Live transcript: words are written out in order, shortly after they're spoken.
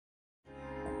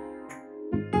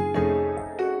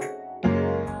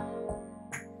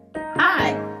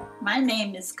My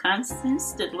name is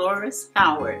Constance Dolores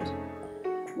Howard.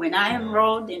 When I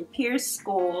enrolled in Peirce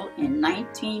School in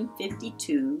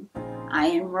 1952,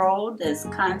 I enrolled as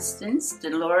Constance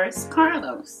Dolores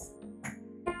Carlos.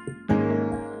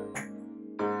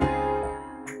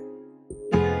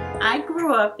 I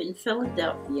grew up in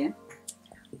Philadelphia.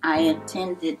 I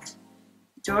attended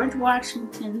George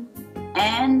Washington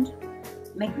and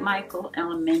McMichael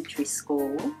Elementary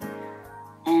School,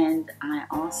 and I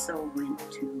also went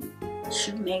to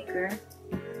Shoemaker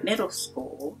Middle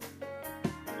School,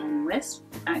 and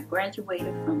I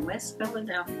graduated from West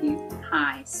Philadelphia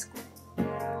High School.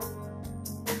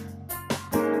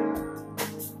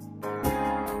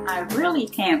 I really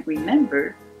can't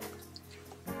remember,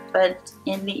 but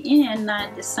in the end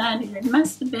I decided it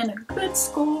must have been a good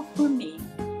school for me.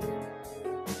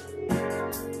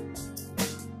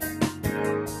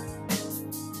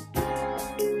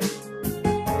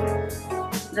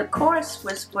 The course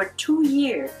was for 2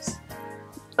 years,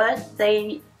 but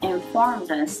they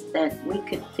informed us that we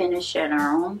could finish at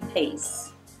our own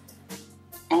pace,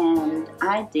 and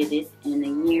I did it in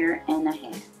a year and a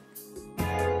half.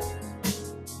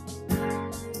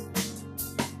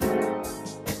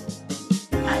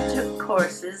 I took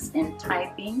courses in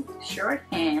typing,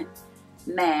 shorthand,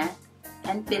 math,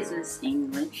 and business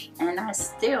English, and I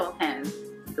still have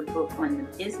the book on the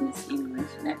business English.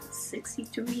 That was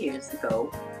 62 years ago.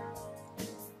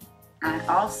 I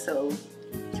also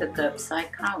took up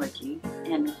psychology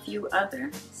and a few other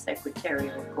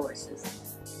secretarial courses.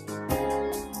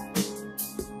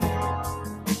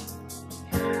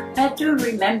 I do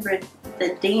remember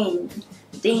the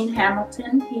Dean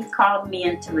Hamilton. He called me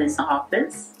into his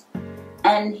office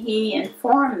and he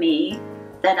informed me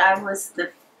that I was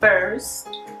the first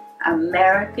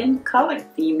American colored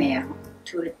female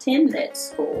to attend that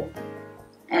school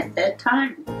at that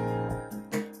time.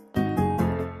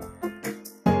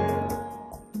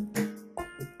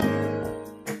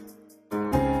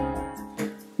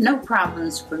 No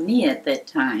problems for me at that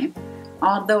time.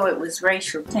 Although it was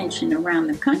racial tension around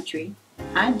the country,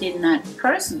 I did not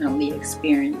personally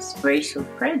experience racial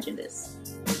prejudice.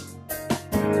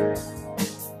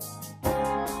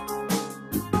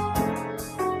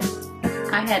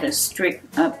 I had a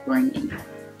strict upbringing,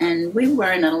 and we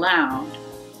weren't allowed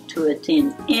to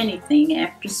attend anything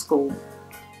after school.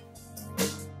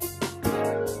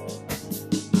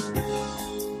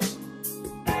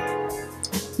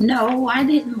 No, I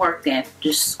didn't work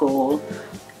after school.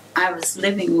 I was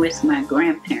living with my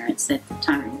grandparents at the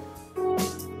time.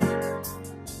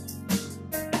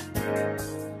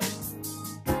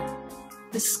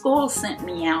 The school sent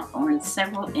me out on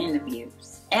several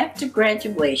interviews. After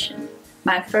graduation,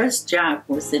 my first job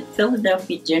was at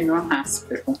Philadelphia General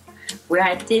Hospital, where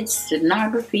I did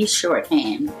stenography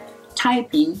shorthand,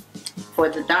 typing for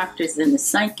the doctors in the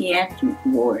psychiatric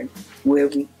ward, where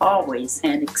we always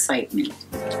had excitement.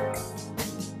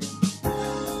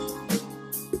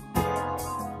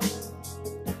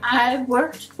 I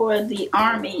worked for the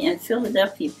Army in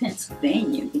Philadelphia,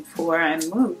 Pennsylvania before I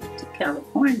moved to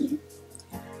California.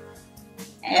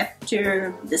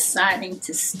 After deciding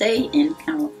to stay in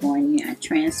California, I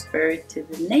transferred to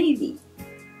the Navy.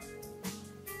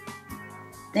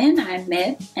 Then I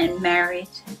met and married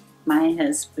my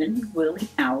husband, Willie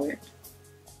Howard,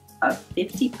 of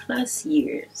 50+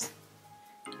 years,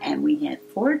 and we had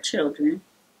 4 children,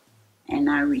 and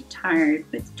I retired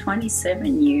with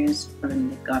 27 years from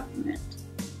the government.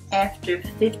 After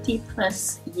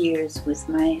 50+ years with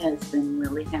my husband,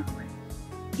 Willie Howard,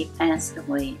 he passed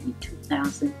away in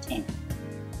 2010,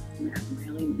 and I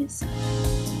really miss him.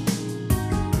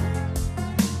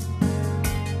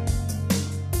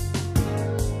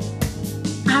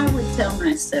 I would tell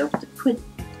myself to put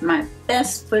my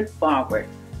best foot forward,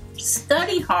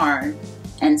 study hard,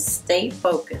 and stay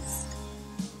focused,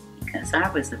 because I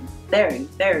was a very,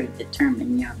 very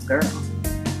determined young girl.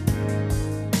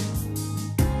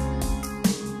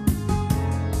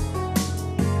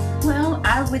 Well,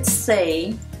 I would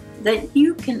say that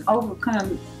you can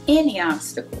overcome any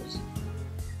obstacles.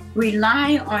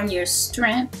 Rely on your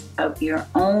strength of your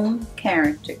own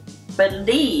character.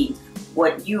 Believe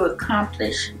what you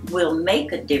accomplish will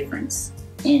make a difference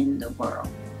in the world.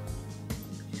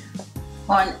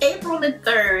 On April the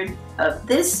 3rd of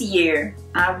this year,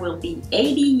 I will be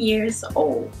 80 years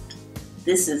old.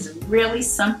 This is really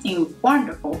something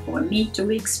wonderful for me to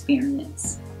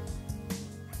experience.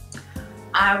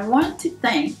 I want to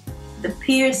thank the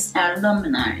Peirce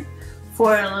alumni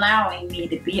for allowing me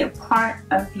to be a part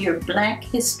of your Black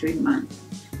History Month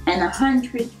and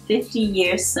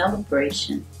 150-year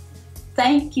celebration.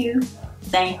 Thank you,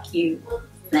 thank you,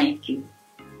 thank you.